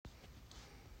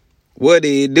What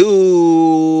it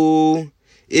do?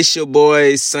 It's your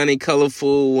boy Sunny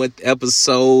Colorful with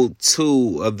episode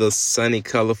 2 of the Sunny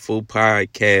Colorful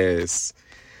podcast.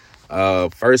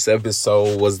 First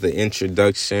episode was the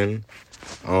introduction,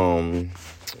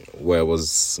 where it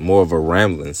was more of a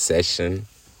rambling session,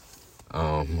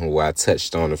 where I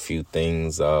touched on a few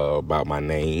things about my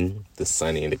name, the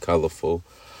Sunny and the Colorful.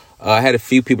 I had a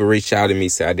few people reach out to me,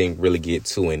 say I didn't really get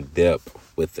too in depth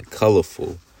with the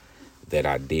colorful. That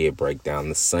I did break down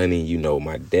the Sunny, you know,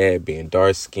 my dad being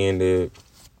dark-skinned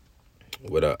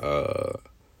with a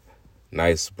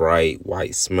nice, bright,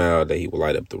 white smile that he would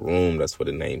light up the room. That's where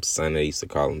the name Sunny, they used to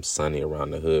call him Sunny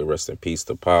around the hood. Rest in peace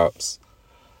to Pops.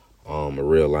 A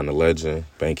real line of legend,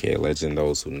 Bankhead legend.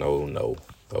 Those who know.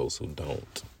 Those who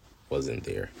don't, wasn't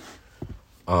there.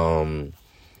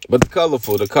 But the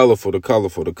colorful.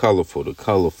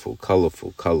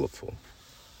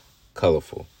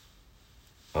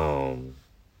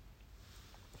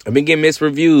 I've been getting mixed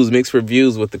reviews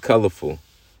with the colorful.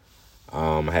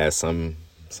 I had some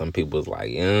people was like,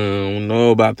 I don't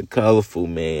know about the colorful,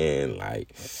 man.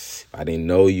 Like, if I didn't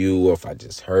know you or if I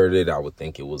just heard it, I would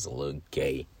think it was a little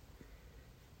gay.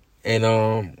 And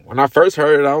when I first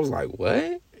heard it, I was like,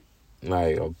 what?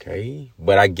 Like, okay.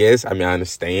 But I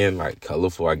understand, like,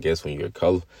 colorful, I guess when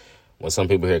some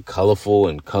people hear colorful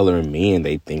and coloring men,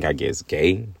 they think, I guess,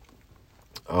 gay.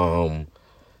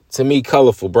 To me,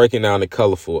 colorful, breaking down the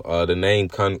colorful, the name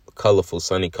colorful,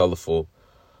 Sunny Colorful,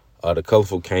 the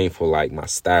colorful came for like my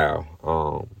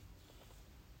style.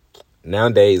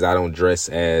 Nowadays I don't dress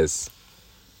as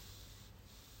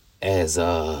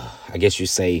I guess you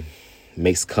say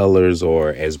mixed colors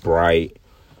or as bright,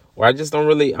 or I don't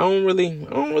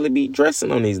really be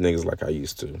dressing on these niggas like I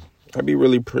used to. I be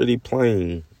really pretty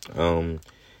plain. I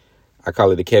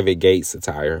call it the Kevin Gates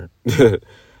attire.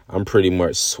 I'm pretty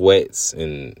much sweats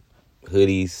and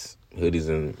hoodies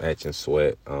and matching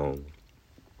sweat. Some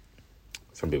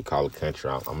people call it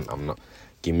country. I'm not.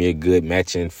 Give me a good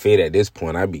matching fit at this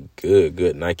point. I'd be good.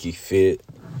 Good Nike fit.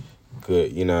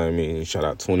 Good, you know what I mean? Shout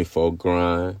out 24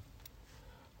 Grind.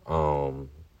 But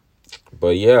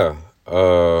yeah,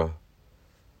 the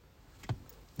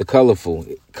colorful.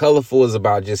 Colorful is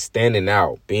about just standing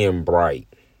out, being bright.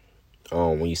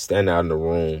 When you stand out in the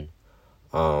room,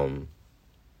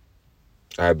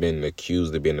 I've been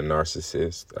accused of being a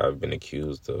narcissist. I've been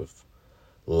accused of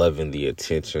loving the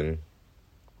attention.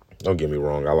 Don't get me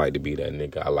wrong. I like to be that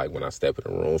nigga. I like when I step in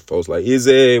the room, folks like,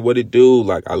 Izzy, what it do?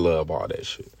 Like, I love all that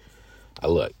shit. I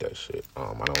like that shit.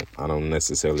 I don't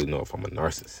necessarily know if I'm a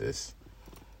narcissist.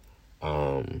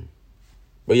 But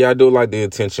yeah, I do like the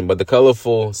attention. But the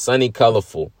colorful, Sunny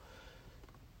Colorful.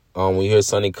 When you hear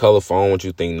Sunny Colorful, I don't want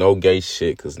you to think no gay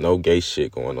shit, because no gay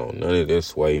shit going on. None of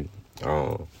this way.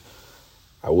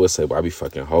 I would say, I be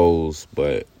fucking hoes,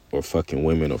 or fucking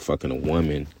women, or fucking a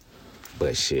woman.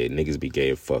 But shit, niggas be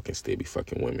gay as fuck and still be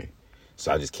fucking women.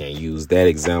 So I just can't use that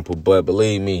example. But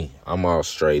believe me, I'm all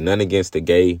straight. None against the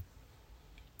gays.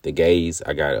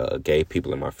 I got gay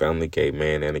people in my family, gay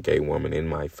man and a gay woman in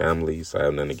my family. So I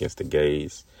have nothing against the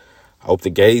gays. I hope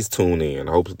the gays tune in.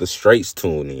 I hope the straights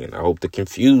tune in. I hope the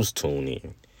confused tune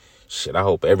in. Shit, I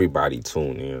hope everybody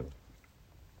tune in.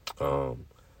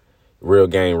 Real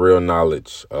game, real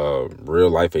knowledge,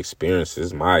 real life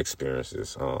experiences, my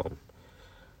experiences,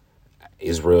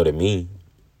 is real to me.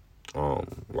 A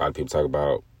lot of people talk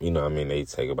about, they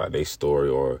talk about their story,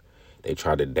 or they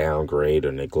try to downgrade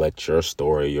or neglect your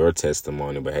story, your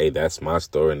testimony. But hey, that's my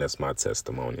story and that's my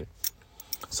testimony.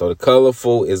 So the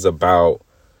colorful is about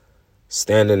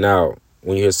standing out.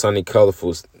 When you hear Sunny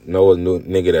Colorful, know a new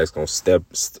nigga that's gonna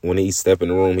when he step in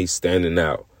the room, he's standing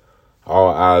out. All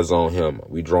eyes on him.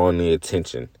 We drawing the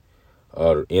attention.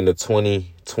 End of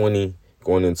 2020,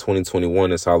 going into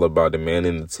 2021, it's all about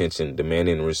demanding attention,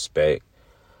 demanding respect.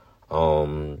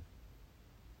 So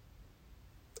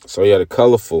yeah, the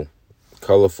colorful.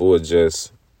 Colorful is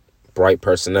just bright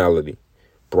personality,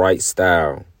 bright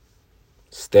style,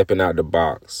 stepping out the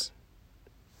box,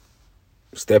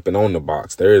 stepping on the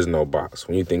box. There is no box.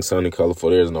 When you think Sunny Colorful,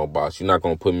 there is no box. You're not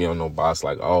gonna put me on no box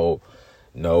like, oh,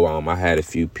 no, I had a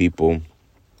few people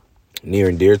near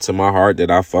and dear to my heart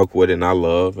that I fuck with and I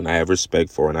love and I have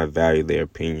respect for and I value their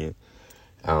opinion.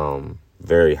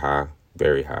 Very high.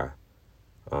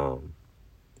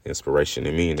 Inspiration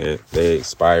to me. They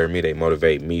inspire me. They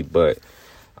motivate me. But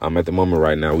at the moment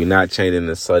right now, we're not changing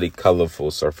the Sunny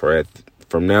Colorful. So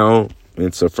from now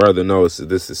into further notice,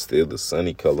 this is still the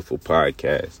Sunny Colorful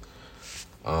podcast.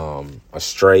 A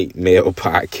straight male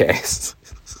podcast.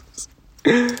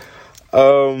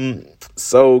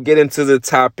 So get into the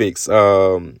topics.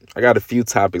 I got a few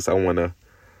topics I want to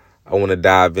I want to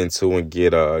dive into and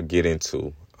get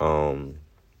into.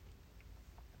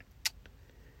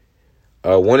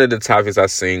 One of the topics I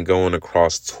seen going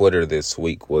across Twitter this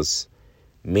week was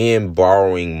men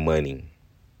borrowing money.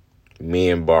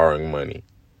 Men borrowing money.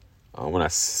 When I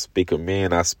speak of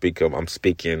men, I'm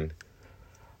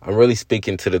really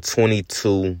speaking to the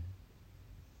 22.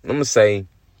 I'm going to say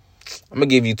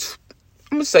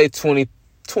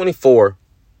 24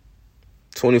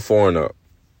 and up.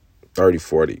 30,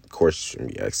 40. Of course, you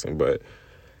shouldn't be asking, but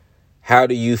how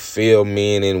do you feel,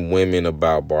 men and women,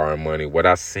 about borrowing money? What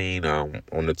I seen on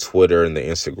the Twitter and the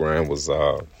Instagram was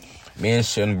men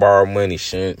shouldn't borrow money.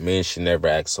 Men should never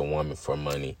ask a woman for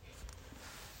money.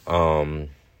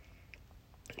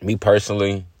 Me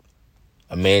personally,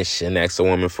 a man shouldn't ask a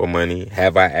woman for money.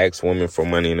 Have I asked women for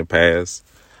money in the past?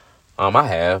 I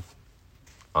have.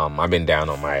 I've been down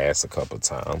on my ass a couple of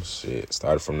times. Shit,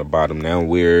 started from the bottom. Now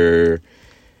we're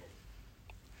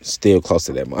still close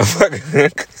to that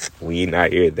motherfucker. We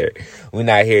not here there. We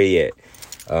not here yet.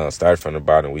 Started from the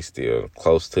bottom. We still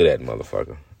close to that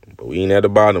motherfucker. But we ain't at the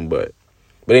bottom. But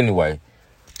anyway.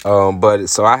 But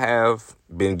so I have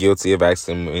been guilty of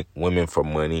asking women for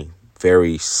money.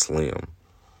 Very slim.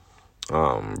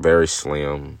 Very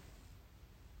slim.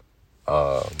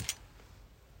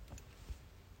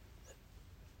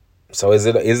 So is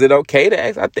it okay to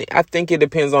ask? I think it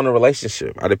depends on the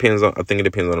relationship. I think it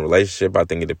depends on the relationship. I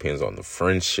think it depends on the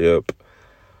friendship.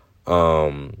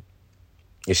 It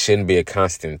shouldn't be a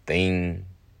constant thing.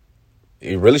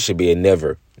 It really should be a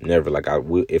never. Like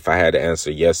if I had to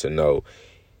answer yes or no,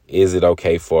 is it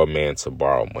okay for a man to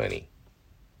borrow money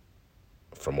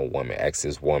from a woman? Ask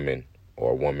his woman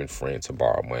or a woman friend to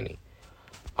borrow money.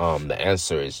 The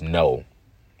answer is no.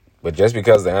 But just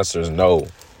because the answer is no,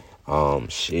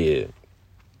 shit.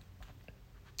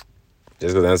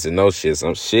 Just because the answer is no,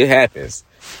 some shit happens.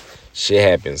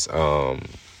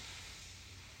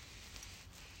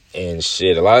 And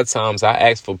shit, a lot of times I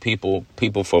ask for people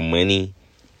for money.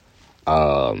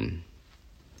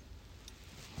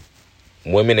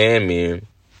 Women and men,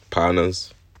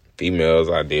 partners, females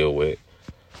I deal with.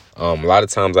 A lot of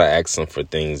times I ask them for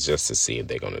things just to see if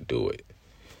they're going to do it.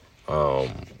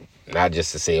 Not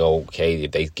just to say, okay,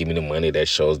 if they give me the money, that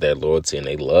shows their loyalty and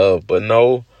they love. But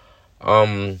no,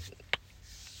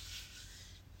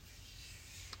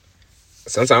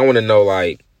 sometimes I want to know,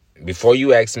 like, before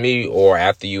you ask me or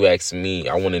after you ask me,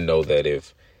 I want to know that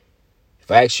if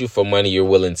I ask you for money, you're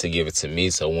willing to give it to me.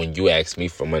 So when you ask me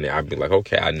for money, I'd be like,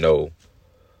 okay, I know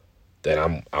that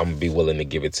I'm gonna be willing to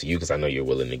give it to you because I know you're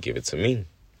willing to give it to me.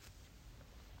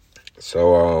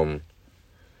 So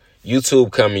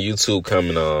YouTube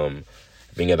coming.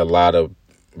 Been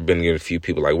getting a few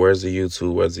people like, where's the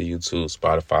YouTube?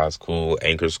 Spotify's cool,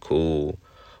 Anchor's cool,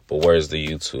 but where's the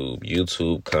YouTube?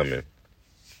 YouTube coming.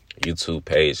 YouTube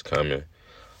page coming.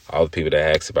 All the people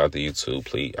that ask about the YouTube,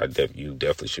 please, you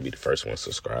definitely should be the first one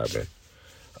subscribing.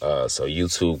 So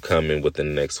YouTube coming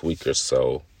within the next week or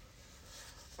so.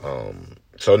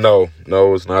 So no,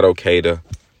 it's not okay to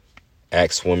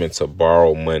ask women to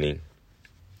borrow money,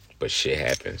 but shit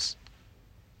happens.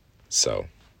 So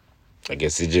I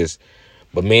guess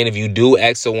but man, if you do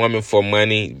ask a woman for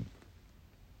money,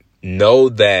 know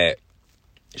that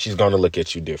she's gonna look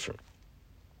at you different.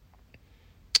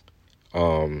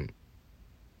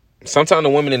 Sometimes the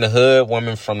women in the hood,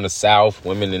 women from the South,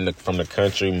 women from the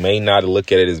country may not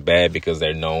look at it as bad because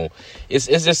they're known. It's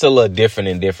just a little different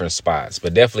in different spots,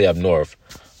 but definitely up north.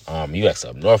 You ask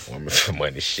up north woman for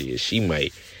money, she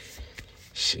might,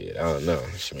 I don't know.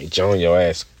 She may join your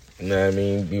ass. You know what I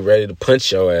mean? Be ready to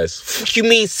punch your ass. Fuck you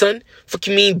mean, son? Fuck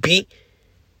you mean, B?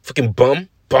 Fucking bum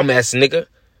ass nigga.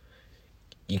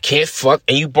 You can't fuck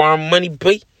and you borrow money,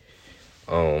 B?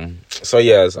 So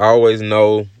yes, I always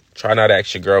know, try not to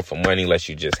ask your girl for money unless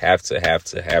you just have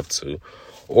to.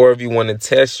 Or if you want to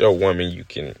test your woman, you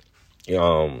can,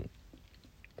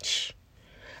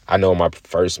 I know in my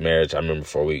first marriage, I remember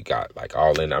before we got like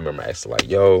all in, I remember asking like,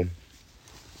 yo,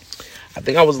 I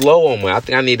think I was low on money. I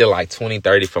think I needed like 20,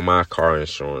 30 for my car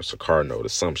insurance or car note or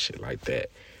some shit like that.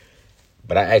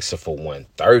 But I asked her for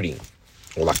 130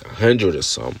 or like 100 or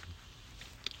something.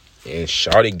 And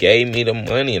shawty gave me the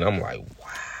money and I'm like,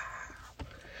 wow.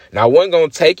 Now I wasn't going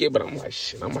to take it, but I'm like,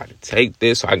 shit, I'm about to take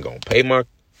this so I can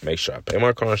make sure I pay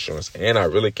my car insurance and I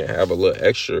really can have a little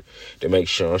extra to make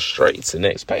sure I'm straight to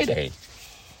next payday.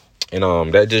 And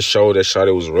that just showed that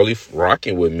shawty was really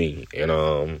rocking with me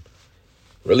and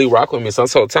really rock with me.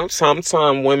 Sometimes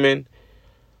women,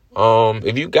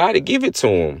 if you got it, give it to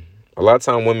them. A lot of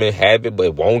times women have it,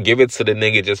 but won't give it to the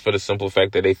nigga just for the simple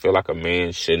fact that they feel like a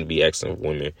man shouldn't be asking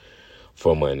women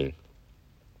for money.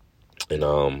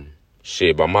 And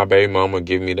Shit, but my baby mama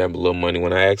give me that little money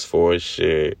when I asked for it.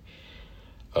 Shit,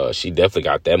 she definitely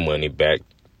got that money back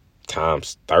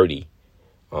times 30.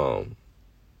 So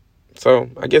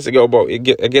I guess it go both. I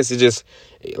guess it just,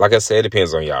 like I said, it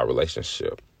depends on y'all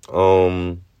relationship.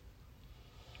 Another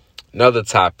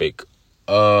topic.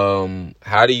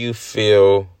 How do you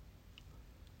feel?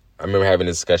 I remember having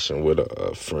a discussion with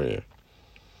a friend.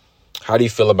 How do you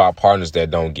feel about partners that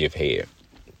don't give head,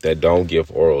 that don't give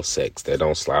oral sex, that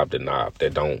don't slob the knob,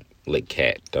 that don't lick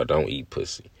cat, that don't eat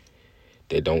pussy,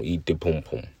 that don't eat the pum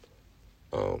pum,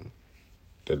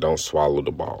 that don't swallow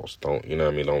the balls, don't, you know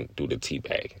what I mean, don't do the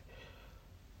teabag.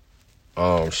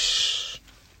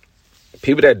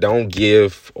 People that don't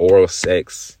give oral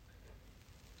sex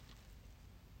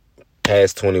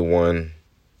past 21,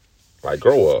 like,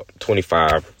 grow up.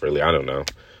 25, really, I don't know.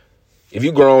 If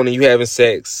you grown and you having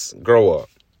sex, grow up.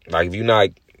 Like, if you not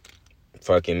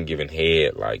fucking giving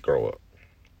head, like, grow up.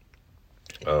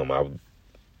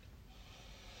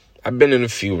 I've been in a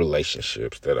few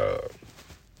relationships that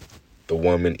the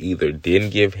woman either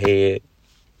didn't give head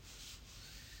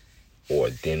or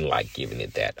didn't like giving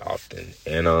it that often.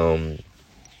 And I'm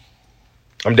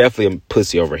definitely a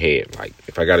pussy over head. Like,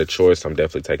 if I got a choice, I'm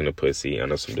definitely taking the pussy. I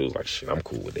know some dudes like, shit, I'm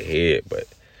cool with the head, but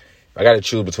if I got to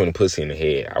choose between the pussy and the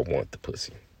head, I want the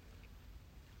pussy.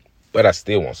 But I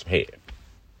still want some head.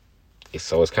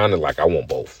 So it's kind of like I want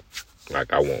both.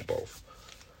 Like, I want both.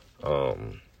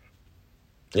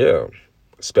 Yeah.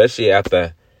 Especially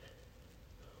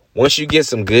once you get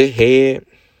some good head,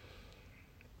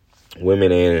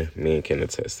 women and men can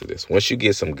attest to this. Once you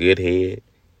get some good head,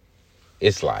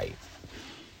 it's like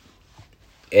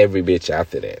every bitch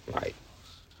after that, like,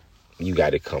 you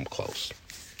got to come close.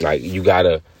 Like, you got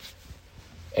to,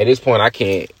 at this point, I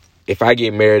can't, if I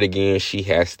get married again, she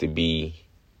has to be,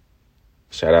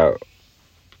 shout out.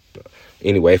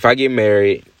 Anyway, if I get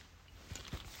married,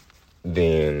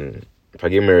 then if I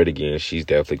get married again, she's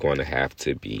definitely going to have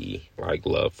to be, like,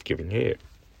 love giving head.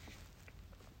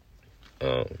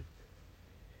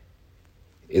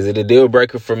 Is it a deal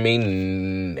breaker for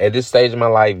me at this stage of my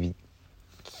life?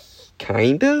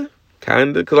 Kinda.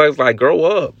 Because I was like, grow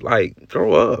up. Like,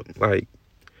 grow up. Like,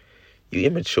 you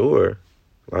immature.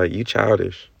 Like, you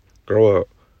childish. Grow up.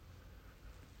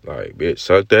 Like, bitch,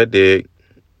 suck that dick.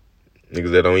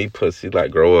 Niggas that don't eat pussy, like,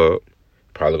 grow up.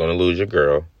 Probably gonna lose your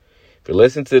girl. If you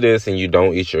listen to this and you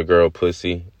don't eat your girl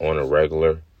pussy on a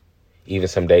regular, even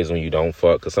some days when you don't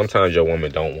fuck, because sometimes your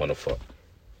woman don't want to fuck.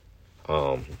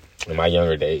 In my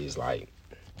younger days, like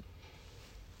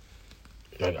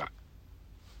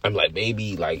I'm like,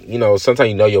 baby, like, you know, sometimes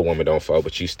you know your woman don't fuck,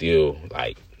 but you still,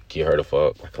 like, get her to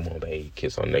fuck. Like, come on, babe,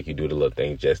 kiss on the neck. You do the little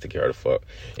thing just to get her to fuck.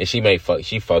 And she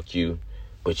fuck you,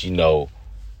 but you know,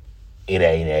 it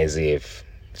ain't as if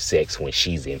sex when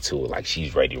she's into it, like,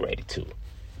 she's ready to.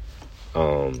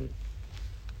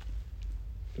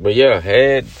 But yeah,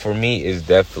 head for me is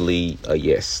definitely a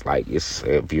yes. Like, it's,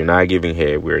 if you're not giving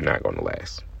head, we're not going to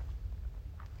last.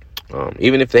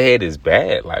 Even if the head is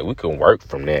bad, like, we can work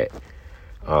from that.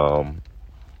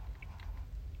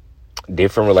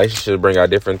 Different relationships bring out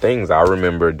different things. I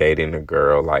remember dating a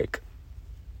girl, like,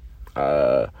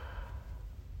 I've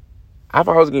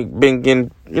always been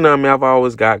getting, you know what I mean, I've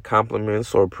always got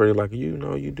compliments or pretty, like, you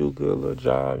know, you do good little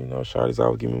job, you know, shawty's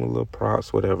always giving me a little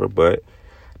props, whatever, but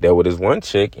there was this one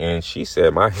chick, and she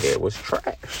said my head was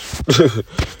trash.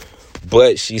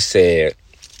 But she said,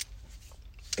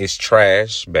 it's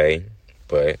trash, babe,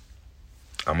 but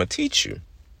I'm going to teach you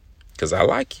because I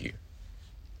like you.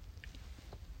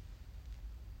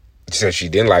 Since she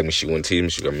didn't like me, she wouldn't teach me.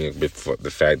 She got me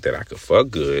the fact that I could fuck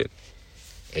good,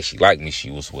 and she liked me.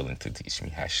 She was willing to teach me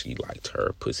how she liked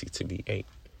her pussy to be ate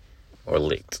or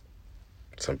licked.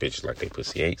 Some bitches like they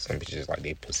pussy ate. Some bitches like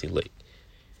they pussy licked.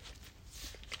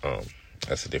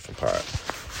 That's a different part.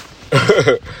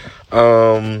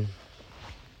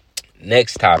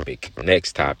 Next topic.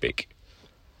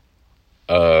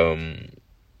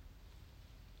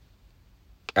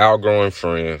 Outgrowing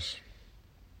friends.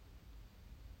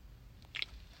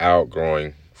 I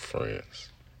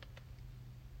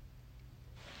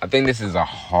think this is a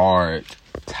hard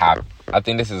topic. I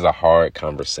think this is a hard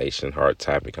conversation, hard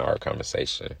topic, hard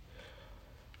conversation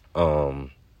to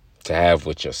have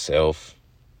with yourself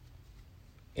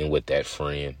and with that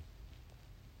friend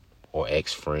or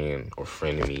ex-friend or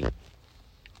frenemy.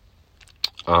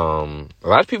 A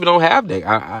lot of people don't have that.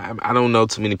 I don't know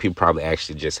too many people probably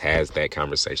actually just has that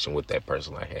conversation with that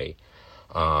person. Like, hey,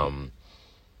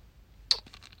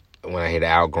 when I hear the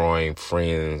outgrowing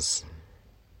friends,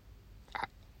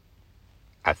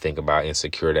 I think about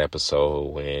Insecure, the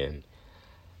episode when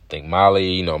think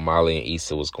Molly and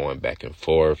Issa was going back and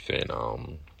forth,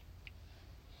 and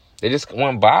they just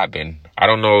weren't vibing. I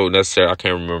don't know necessarily. I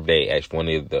can't remember if one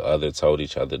of the other told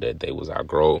each other that they was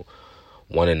outgrow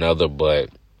one another, but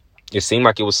it seemed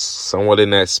like it was somewhat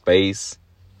in that space.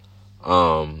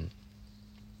 I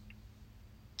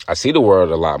see the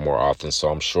world a lot more often, so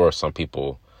I'm sure some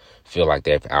people feel like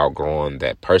they've outgrown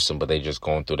that person, but they just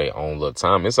going through their own little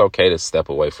time. It's okay to step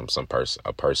away from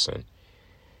a person,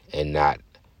 and not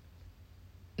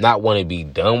want to be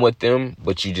done with them,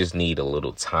 but you just need a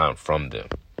little time from them.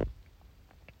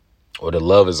 Or the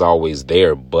love is always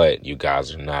there, but you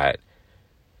guys are not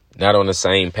on the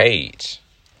same page.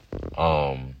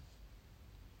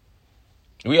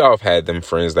 We all have had them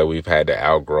friends that we've had to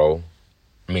outgrow.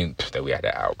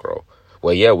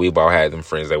 Well, yeah, we've all had them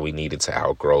friends that we needed to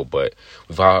outgrow, but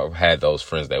we've all had those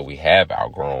friends that we have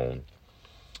outgrown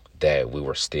that we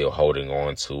were still holding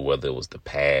on to, whether it was the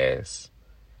past,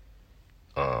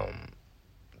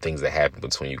 things that happened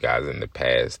between you guys in the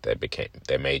past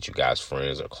that made you guys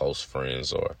friends or close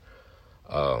friends, or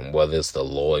whether it's the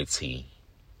loyalty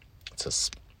to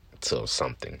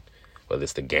something, whether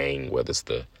it's the gang, whether it's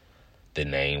the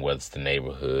name, whether it's the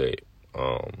neighborhood,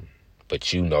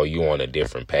 but you're on a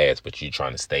different path, but you're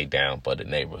trying to stay down for the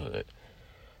neighborhood.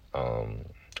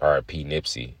 R.I.P.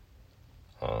 Nipsey.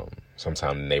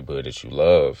 Sometimes the neighborhood that you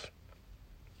love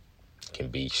can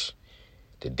be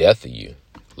the death of you,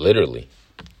 literally.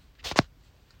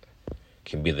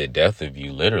 Can be the death of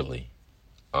you, literally.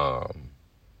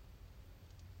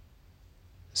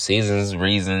 Seasons,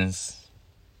 reasons.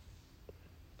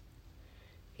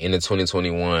 In the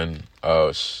 2021,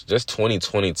 just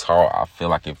 2020 talk, I feel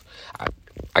like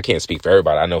I can't speak for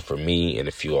everybody. I know for me and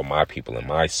a few of my people in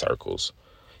my circle,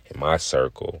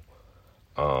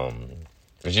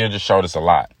 this year just showed us a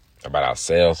lot about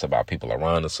ourselves, about people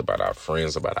around us, about our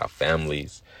friends, about our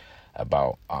families,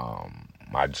 about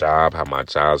my job, how my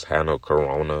job's handled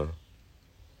Corona.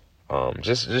 It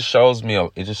just showed me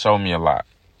a lot.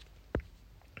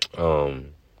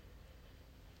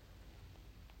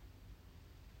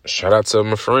 Shout out to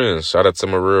my friends. Shout out to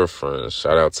my real friends.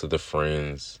 Shout out to the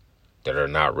friends that are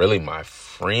not really my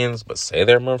friends, but say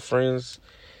they're my friends,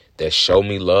 that show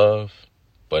me love,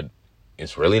 but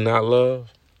it's really not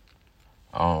love.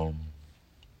 A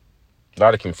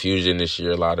lot of confusion this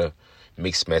year, a lot of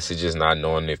mixed messages, not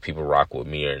knowing if people rock with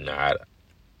me or not.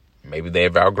 Maybe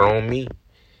they've outgrown me.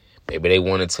 Maybe they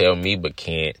want to tell me but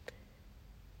can't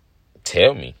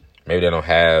tell me. Maybe they don't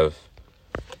have,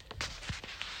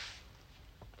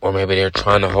 or maybe they're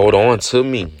trying to hold on to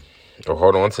me or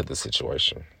hold on to the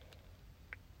situation.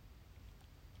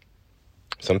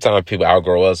 Sometimes people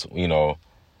outgrow us, we don't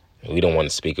want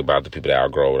to speak about the people that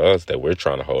outgrow us that we're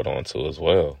trying to hold on to as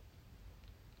well.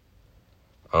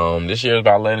 This year is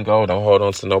about letting go. Don't hold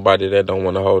on to nobody that don't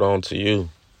want to hold on to you.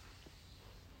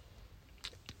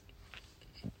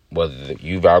 Whether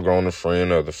you've outgrown a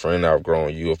friend or the friend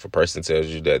outgrown you, if a person tells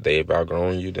you that they've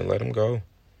outgrown you, then let them go.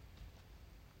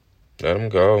 Let them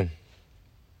go.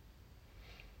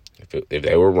 If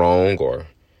they were wrong or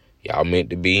y'all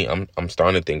meant to be, I'm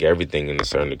starting to think everything in a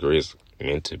certain degree is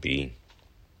meant to be.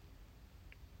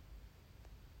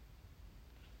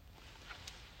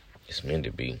 It's meant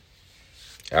to be.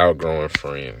 Outgrowing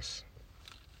friends.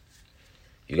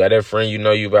 You got that friend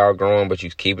you've outgrown, but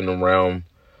you're keeping them around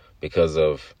because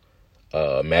of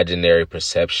imaginary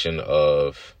perception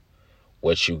of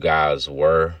what you guys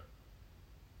were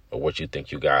or what you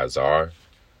think you guys are.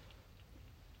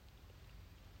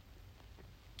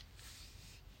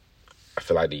 I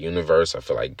feel like the universe, I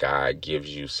feel like God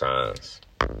gives you signs.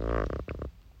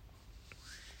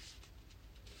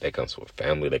 That comes with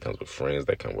family, that comes with friends,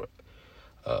 that comes with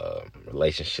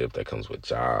relationship, that comes with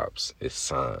jobs. It's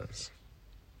signs.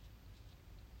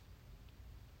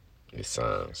 It's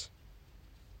signs.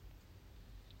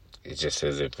 It's just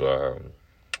as if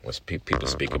when people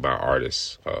speak about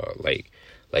artists, late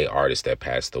artists that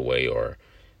passed away or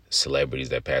celebrities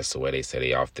that passed away, they say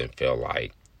they often feel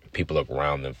like people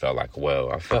around them felt like,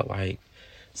 well, I felt like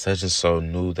such and so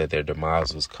knew that their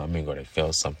demise was coming, or they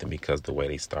felt something because the way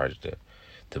they started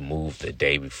to move the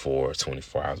day before,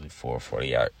 24 hours before,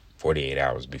 48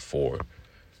 hours before,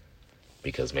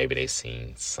 because maybe they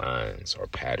seen signs or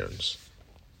patterns.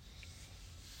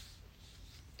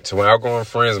 So when outgrowing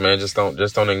friends, man, just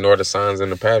don't ignore the signs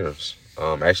and the patterns.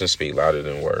 Actions speak louder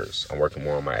than words. I'm working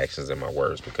more on my actions than my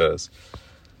words because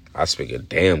I speak a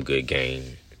damn good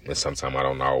game, and sometimes I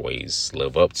don't always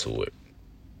live up to it.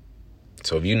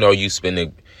 So if you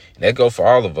spending, that go for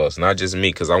all of us, not just me,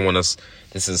 because I want us.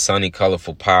 This is Sunny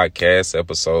Colorful Podcast,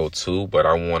 episode 2, but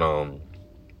I want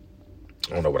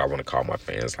I don't know what I want to call my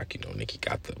fans. Like, Nikki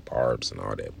got the barbs and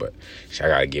all that. But I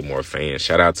got to get more fans.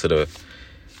 Shout out to the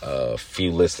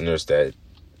few listeners that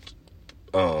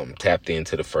tapped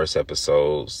into the first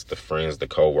episodes. The friends, the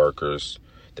co-workers,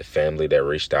 the family that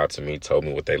reached out to me, told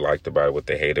me what they liked about it, what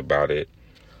they hate about it.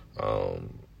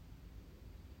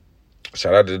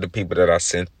 Shout out to the people that I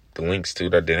sent the links to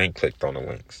that didn't click on the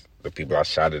links. The people I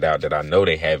shouted out that I know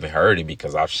they haven't heard it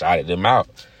because I've shouted them out.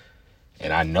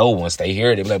 And I know once they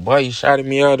hear it, they're like, boy, you shouted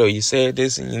me out or you said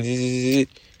this and you.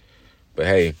 But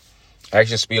hey,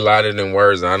 actions speak louder than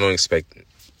words. And I don't expect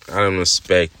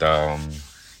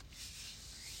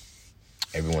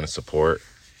everyone to support.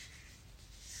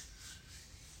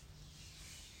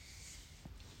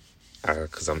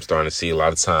 Because I'm starting to see a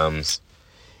lot of times,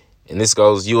 and this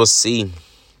goes, you will see,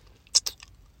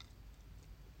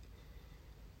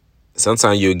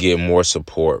 sometimes you'll get more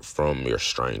support from your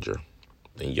stranger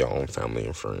than your own family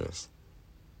and friends.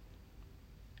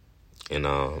 And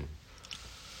I'm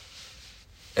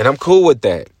cool with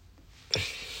that.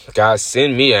 God,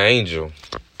 send me an angel.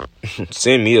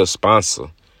 Send me a sponsor.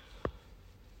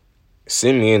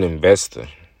 Send me an investor.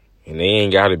 And they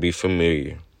ain't got to be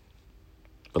familiar.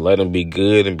 But let them be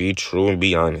good and be true and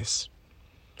be honest.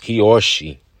 He or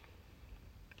she.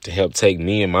 To help take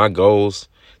me and my goals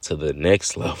to the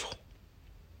next level.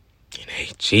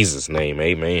 In Jesus' name,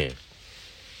 amen.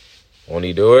 Won't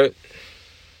he do it?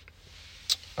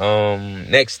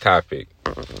 Next topic.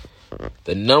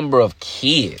 The number of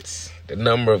kids. The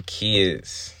number of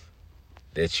kids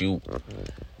that you...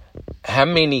 How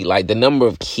many, like the number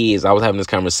of kids... I was having this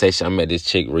conversation. I met this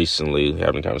chick recently,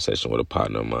 having a conversation with a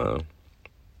partner of mine.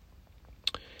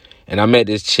 And I met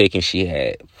this chick and she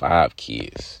had 5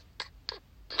 kids.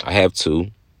 I have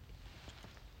 2.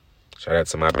 Shout out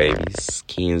to my babies,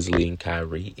 Kinsley and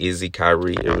Kyrie. Izzy,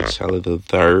 Kyrie, Erichella the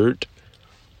third.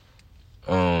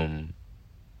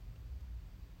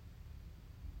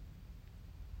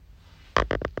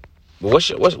 What's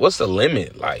the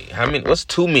limit? Like, how many? What's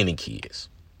too many kids?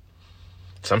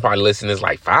 Some probably listening is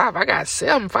like 5. I got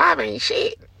 7. 5 ain't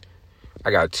shit.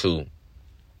 I got 2.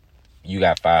 You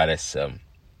got 5. That's 7.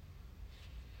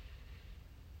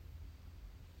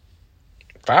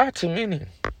 5 too many.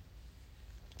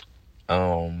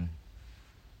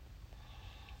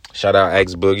 Shout out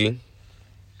Axe Boogie.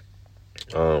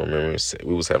 Remember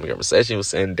we was having a conversation. He was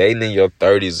saying dating in your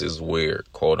 30s is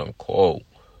weird, quote unquote.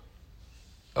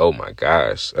 Oh my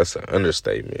gosh, that's an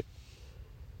understatement.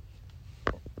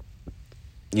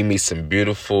 You meet some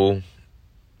beautiful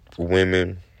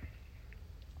women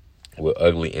with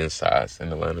ugly insides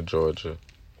in Atlanta, Georgia.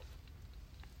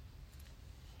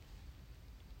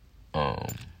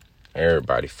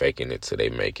 Everybody faking it till they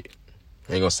make it.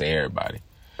 I ain't gonna say everybody,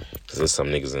 because there's some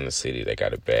niggas in the city that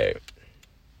got it bad.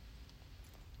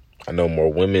 I know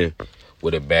more women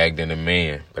with a bag than a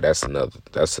man, but that's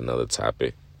another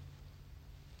topic.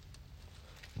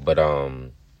 But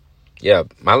yeah,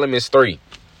 my limit is 3.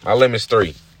 My limit is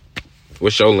 3.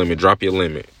 What's your limit? Drop your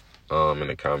limit in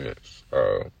the comments.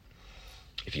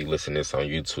 If you listen to this on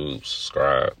YouTube,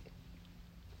 subscribe.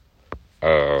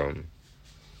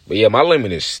 But yeah, my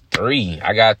limit is 3.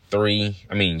 I got 3.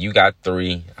 I mean, you got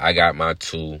 3. I got my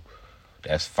 2.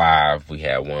 That's 5. We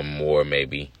had one more,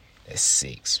 maybe. That's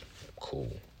 6.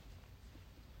 Cool.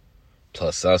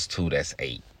 Plus us 2, that's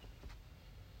 8.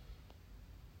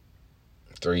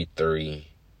 3, 3,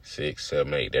 6,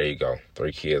 7, 8. There you go.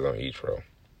 3 kids on each row.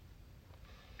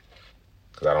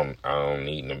 Cause I don't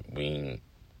need them. We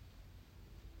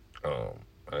don't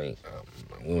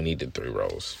need the 3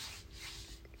 rows.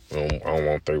 I don't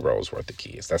want 3 rows worth of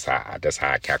kids. That's how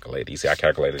I calculated. You see, I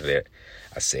calculated that.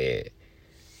 I said,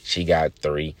 she got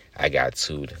 3, I got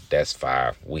 2. That's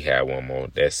 5. We had one more.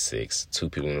 That's 6. 2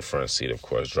 people in the front seat, of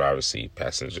course. Driver's seat,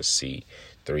 passenger seat.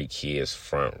 3 kids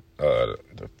front. The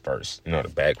first, the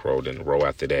back row. Then the row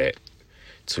after that,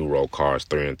 2 row cars.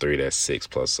 3 and 3. That's 6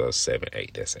 plus 7,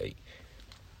 8. That's 8.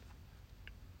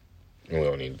 And we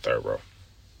don't need the 3rd row.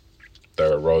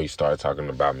 3rd row, you start talking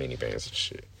about minivans and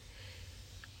shit.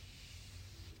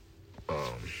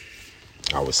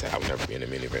 I would say I would never be in a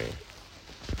minivan.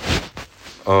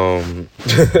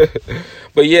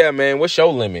 But yeah, man, what's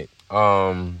your limit?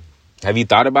 Have you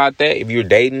thought about that? If you're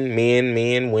dating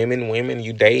men, women,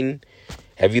 you dating?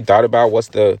 Have you thought about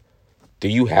do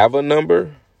you have a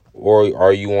number? Or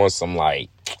are you on some like,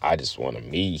 I just want to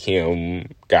meet him.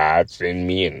 God, send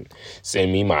me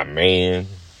my man.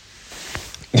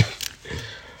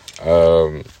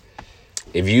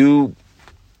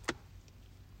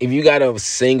 If you got a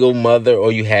single mother,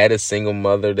 or you had a single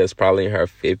mother that's probably in her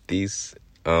 50s,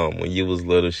 when you was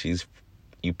little,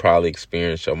 you probably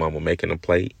experienced your mama making a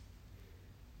plate.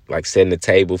 like setting the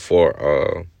table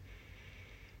for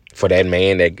that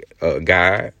man, that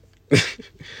guy.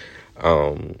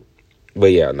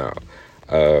 But yeah, no.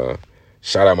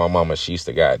 Shout out my mama. She used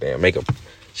to goddamn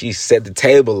she set the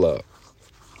table up.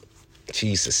 She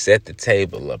used to set the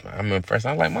table up. I remember first,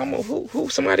 I was like, Mama, who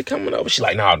somebody coming over? She's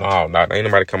like, no, ain't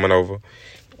nobody coming over.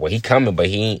 Well, he coming, but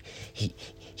he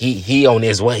on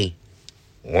his way.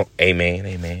 Well, amen.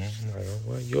 I'm like, oh,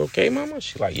 well, you okay, Mama?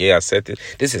 She's like, yeah, I set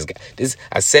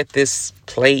I set this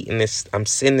plate and I'm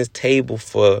setting this table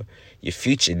for your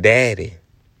future daddy.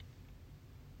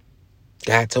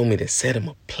 God told me to set him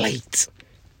a plate.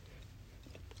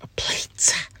 A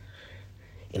plate.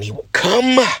 And he will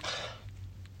come.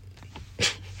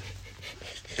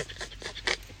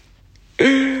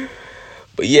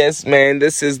 But yes, man,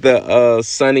 this is the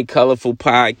Sunny Colorful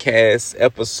Podcast,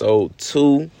 episode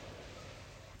 2.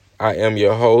 I am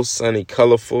your host, Sunny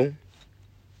Colorful,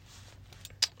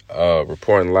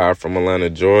 reporting live from Atlanta,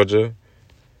 Georgia.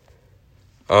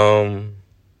 Yeah.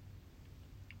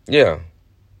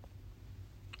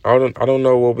 I don't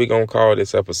know what we're gonna call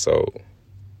this episode.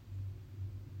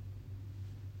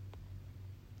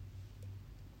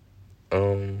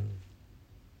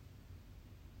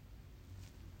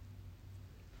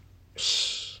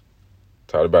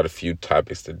 Talked about a few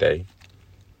topics today.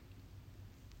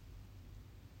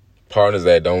 Partners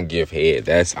that don't give head.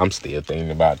 I'm still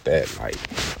thinking about that. Like,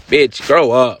 bitch,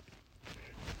 grow up.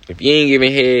 If you ain't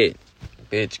giving head,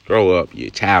 bitch, grow up. You're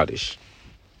childish.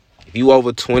 If you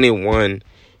over 21 and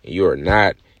you are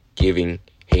not giving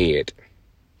head,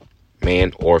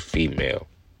 man or female,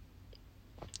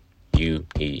 you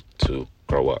need to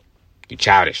grow up. You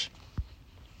childish.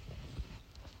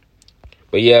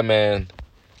 But yeah, man,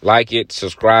 like it,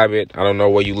 subscribe it. I don't know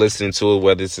where you listening to it,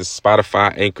 whether it's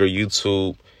Spotify, Anchor,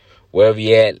 YouTube, wherever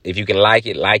you at. If you can like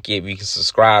it. If you can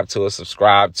subscribe to it.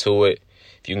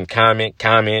 If you can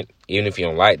comment. Even if you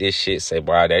don't like this shit, say,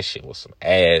 boy, that shit was some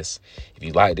ass. If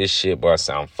you like this shit, boy,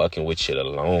 I'm fucking with you the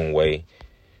long way.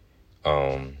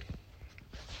 And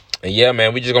yeah,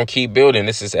 man, we just gonna keep building.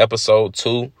 This is episode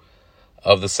 2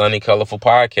 of the Sunny Colorful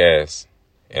Podcast.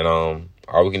 And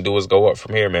all we can do is go up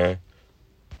from here, man.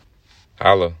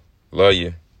 Holla. Love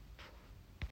you.